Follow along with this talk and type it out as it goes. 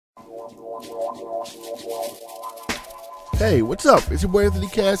Hey, what's up? It's your boy Anthony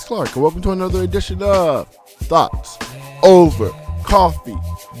Cass Clark, and welcome to another edition of Thoughts Over Coffee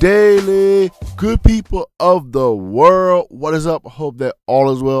Daily. Good people of the world, what is up? I hope that all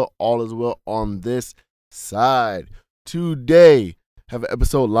is well on this side. Today, I have an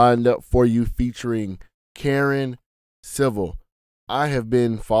episode lined up for you featuring Karen Civil. I have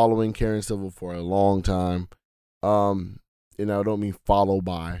been following Karen Civil for a long time, and I don't mean follow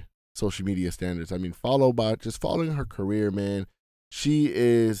by social media standards. I mean follow by just following her career, man. She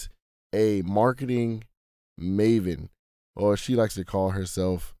is a marketing maven, or she likes to call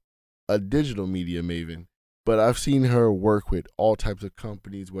herself a digital media maven. But I've seen her work with all types of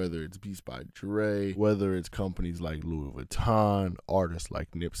companies, whether it's Beats by Dre, whether it's companies like Louis Vuitton, artists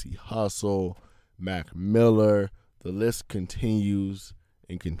like Nipsey Hussle, Mac Miller. The list continues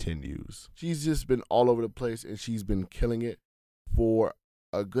and continues. She's just been all over the place, and she's been killing it for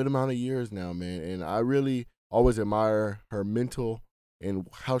a good amount of years now, man. And I really always admire her mental and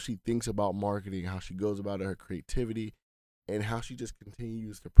how she thinks about marketing, how she goes about it, her creativity, and how she just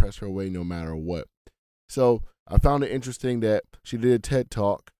continues to press her way no matter what. So I found it interesting that she did a TED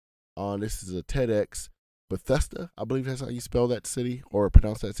Talk. This is a TEDx Bethesda. I believe that's how you spell that city or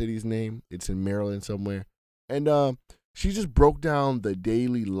pronounce that city's name. It's in Maryland somewhere. And she just broke down the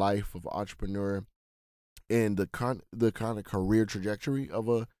daily life of an entrepreneur and the kind of career trajectory of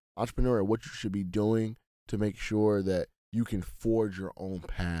an entrepreneur and what you should be doing to make sure that you can forge your own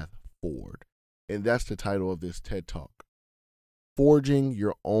path forward. And that's the title of this TED Talk. Forging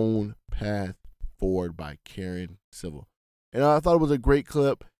Your Own Path Forward by Karen Civil. And I thought it was a great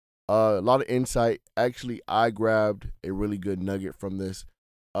clip, a lot of insight. Actually, I grabbed a really good nugget from this.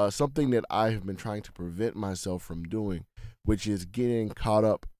 Something that I have been trying to prevent myself from doing, which is getting caught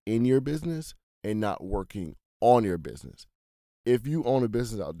up in your business and not working on your business. If you own a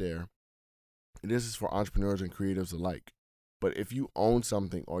business out there, and this is for entrepreneurs and creatives alike, but if you own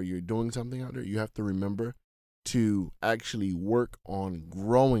something or you're doing something out there, you have to remember to actually work on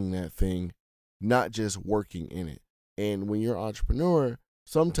growing that thing, not just working in it. And when you're an entrepreneur,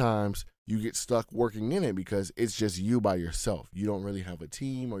 sometimes you get stuck working in it because it's just you by yourself. You don't really have a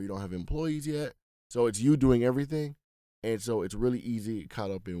team or you don't have employees yet. So it's you doing everything. And so it's really easy to get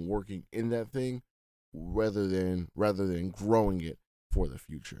caught up in working in that thing rather than growing it for the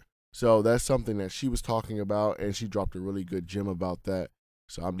future. So that's something that she was talking about, and she dropped a really good gem about that.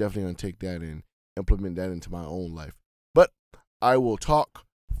 So I'm definitely going to take that and implement that into my own life. But I will talk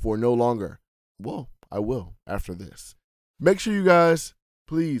for no longer. Well, I will after this. Make sure you guys,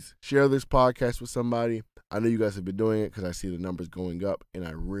 please share this podcast with somebody. I know you guys have been doing it because I see the numbers going up, and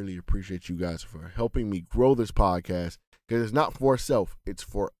I really appreciate you guys for helping me grow this podcast because it's not for self, it's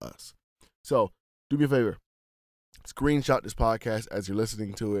for us. So do me a favor, screenshot this podcast as you're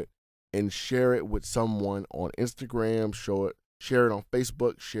listening to it and share it with someone on Instagram, share it on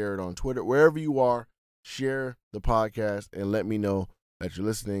Facebook, share it on Twitter, wherever you are, share the podcast and let me know that you're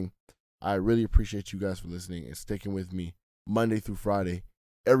listening. I really appreciate you guys for listening and sticking with me Monday through Friday,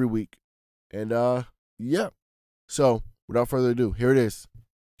 every week. And yeah. So without further ado, here it is.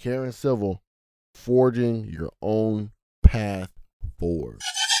 Karen Civil, Forging Your Own Path Forward.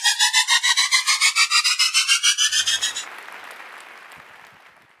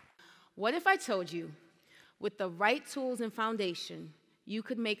 What if I told you, with the right tools and foundation, you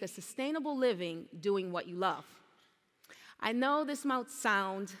could make a sustainable living doing what you love? I know this might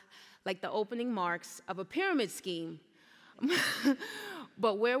sound like the opening marks of a pyramid scheme,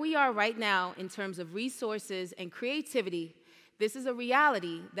 but where we are right now in terms of resources and creativity, this is a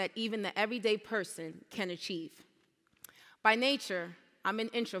reality that even the everyday person can achieve. By nature, I'm an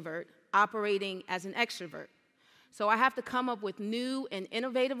introvert operating as an extrovert. So I have to come up with new and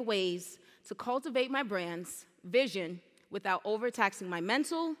innovative ways to cultivate my brand's vision without overtaxing my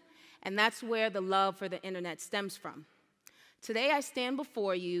mental, and that's where the love for the internet stems from. Today I stand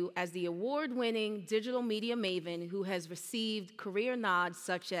before you as the award-winning digital media maven who has received career nods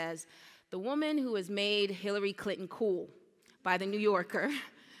such as the woman who has made Hillary Clinton cool by The New Yorker,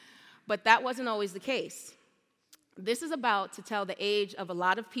 but that wasn't always the case. This is about to tell the age of a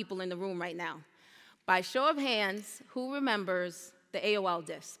lot of people in the room right now. By show of hands, who remembers the AOL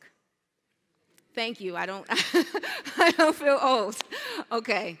disk? Thank you, I don't feel old.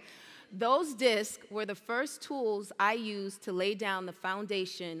 Okay, those disks were the first tools I used to lay down the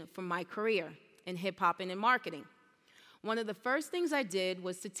foundation for my career in hip hop and in marketing. One of the first things I did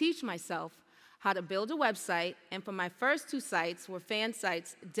was to teach myself how to build a website, and for my first 2 sites were fan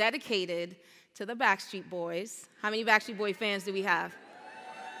sites dedicated to the Backstreet Boys. How many Backstreet Boy fans do we have?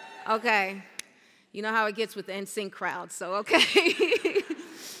 Okay. You know how it gets with the NSYNC crowd, so okay.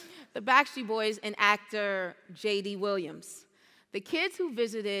 The the Backstreet Boys and actor J.D. Williams. The kids who were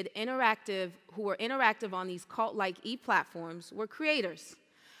interactive on these cult-like e-platforms were creators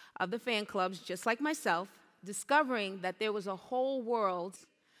of the fan clubs, just like myself, discovering that there was a whole world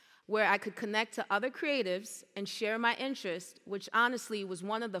where I could connect to other creatives and share my interests, which honestly was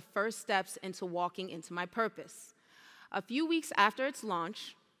one of the first steps into walking into my purpose. A few weeks after its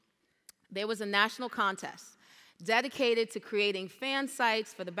launch, there was a national contest dedicated to creating fan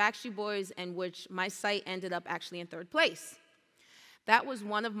sites for the Backstreet Boys, in which my site ended up actually in 3rd place. That was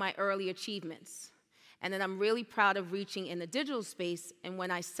one of my early achievements, and that I'm really proud of reaching in the digital space. And when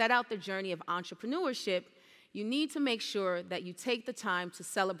I set out the journey of entrepreneurship, you need to make sure that you take the time to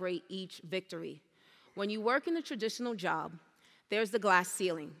celebrate each victory. When you work in a traditional job, there's the glass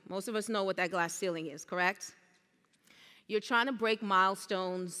ceiling. Most of us know what that glass ceiling is, correct? You're trying to break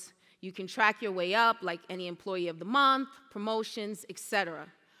milestones. You can track your way up, like any employee of the month, promotions, etc.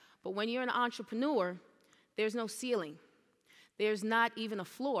 But when you're an entrepreneur, there's no ceiling. There's not even a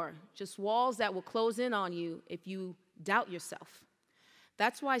floor, just walls that will close in on you if you doubt yourself.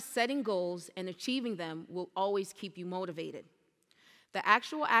 That's why setting goals and achieving them will always keep you motivated. The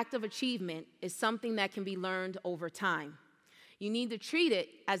actual act of achievement is something that can be learned over time. You need to treat it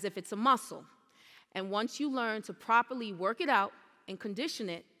as if it's a muscle. And once you learn to properly work it out and condition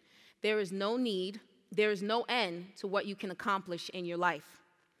it, there is no end to what you can accomplish in your life.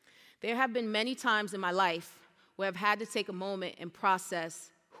 There have been many times in my life where I've had to take a moment and process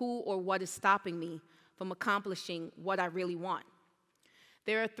who or what is stopping me from accomplishing what I really want.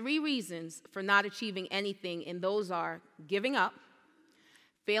 There are 3 reasons for not achieving anything, and those are giving up,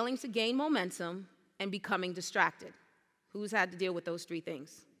 failing to gain momentum, and becoming distracted. Who's had to deal with those 3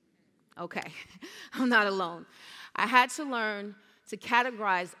 things? Okay, I'm not alone. I had to learn to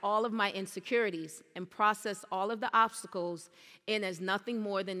categorize all of my insecurities and process all of the obstacles in as nothing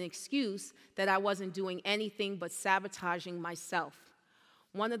more than an excuse that I wasn't doing anything but sabotaging myself.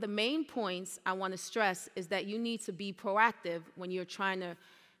 One of the main points I want to stress is that you need to be proactive when you're trying to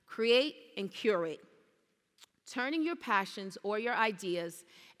create and curate. Turning your passions or your ideas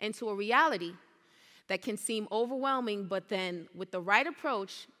into a reality that can seem overwhelming, but then with the right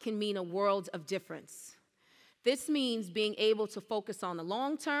approach can mean a world of difference. This means being able to focus on the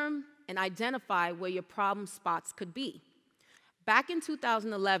long term and identify where your problem spots could be. Back in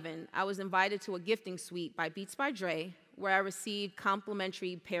 2011, I was invited to a gifting suite by Beats by Dre, where I received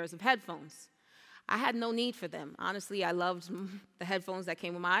complimentary pairs of headphones. I had no need for them. Honestly, I loved the headphones that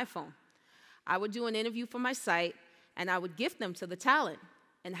came with my iPhone. I would do an interview for my site, and I would gift them to the talent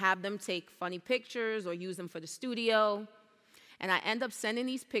and have them take funny pictures or use them for the studio. And I end up sending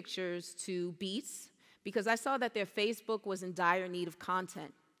these pictures to Beats, because I saw that their Facebook was in dire need of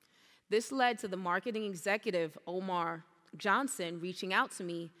content. This led to the marketing executive, Omar Johnson, reaching out to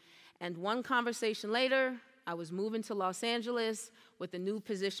me, and one conversation later, I was moving to Los Angeles with a new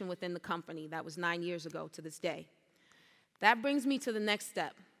position within the company. That was 9 years ago to this day. That brings me to the next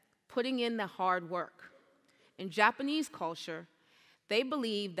step, putting in the hard work. In Japanese culture, they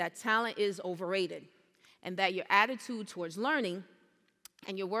believe that talent is overrated and that your attitude towards learning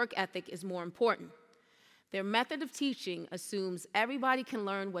and your work ethic is more important. Their method of teaching assumes everybody can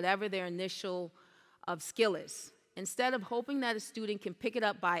learn whatever their initial skill is. Instead of hoping that a student can pick it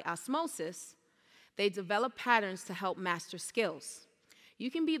up by osmosis, they develop patterns to help master skills. You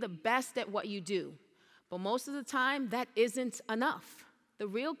can be the best at what you do, but most of the time, that isn't enough. The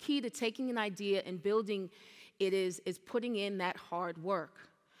real key to taking an idea and building it is putting in that hard work.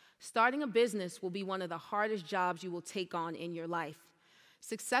 Starting a business will be one of the hardest jobs you will take on in your life.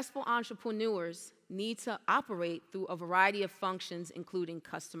 Successful entrepreneurs need to operate through a variety of functions, including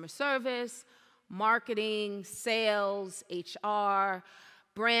customer service, marketing, sales, HR,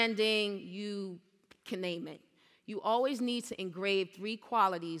 branding, you can name it. You always need to engrave 3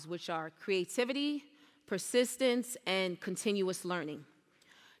 qualities, which are creativity, persistence, and continuous learning.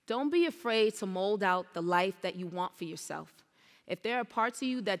 Don't be afraid to mold out the life that you want for yourself. If there are parts of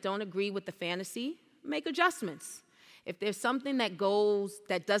you that don't agree with the fantasy, make adjustments. If there's something that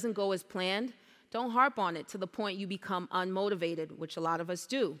doesn't go as planned, don't harp on it to the point you become unmotivated, which a lot of us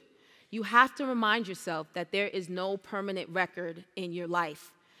do. You have to remind yourself that there is no permanent record in your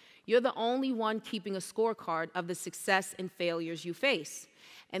life. You're the only one keeping a scorecard of the success and failures you face.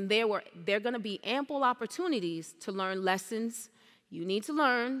 And there are going to be ample opportunities to learn lessons you need to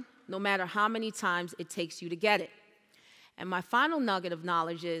learn, no matter how many times it takes you to get it. And my final nugget of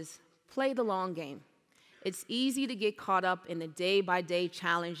knowledge is play the long game. It's easy to get caught up in the day-by-day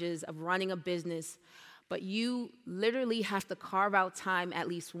challenges of running a business, but you literally have to carve out time at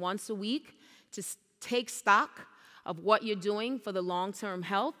least once a week to take stock of what you're doing for the long-term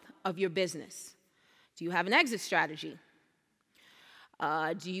health of your business. Do you have an exit strategy?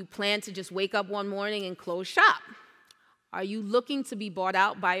 Do you plan to just wake up one morning and close shop? Are you looking to be bought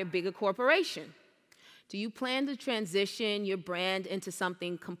out by a bigger corporation? Do you plan to transition your brand into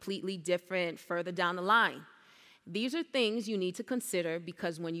something completely different further down the line? These are things you need to consider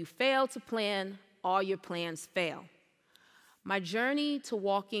because when you fail to plan, all your plans fail. My journey to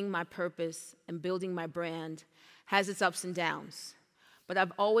walking my purpose and building my brand has its ups and downs, but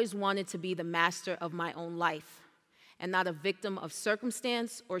I've always wanted to be the master of my own life and not a victim of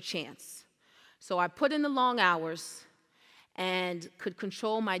circumstance or chance. So I put in the long hours and could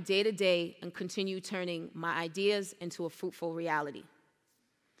control my day-to-day and continue turning my ideas into a fruitful reality.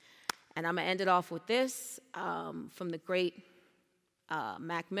 And I'm gonna end it off with this from the great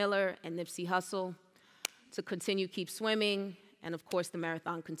Mac Miller and Nipsey Hussle: to continue, keep swimming, and of course the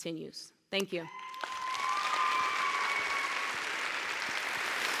marathon continues. Thank you.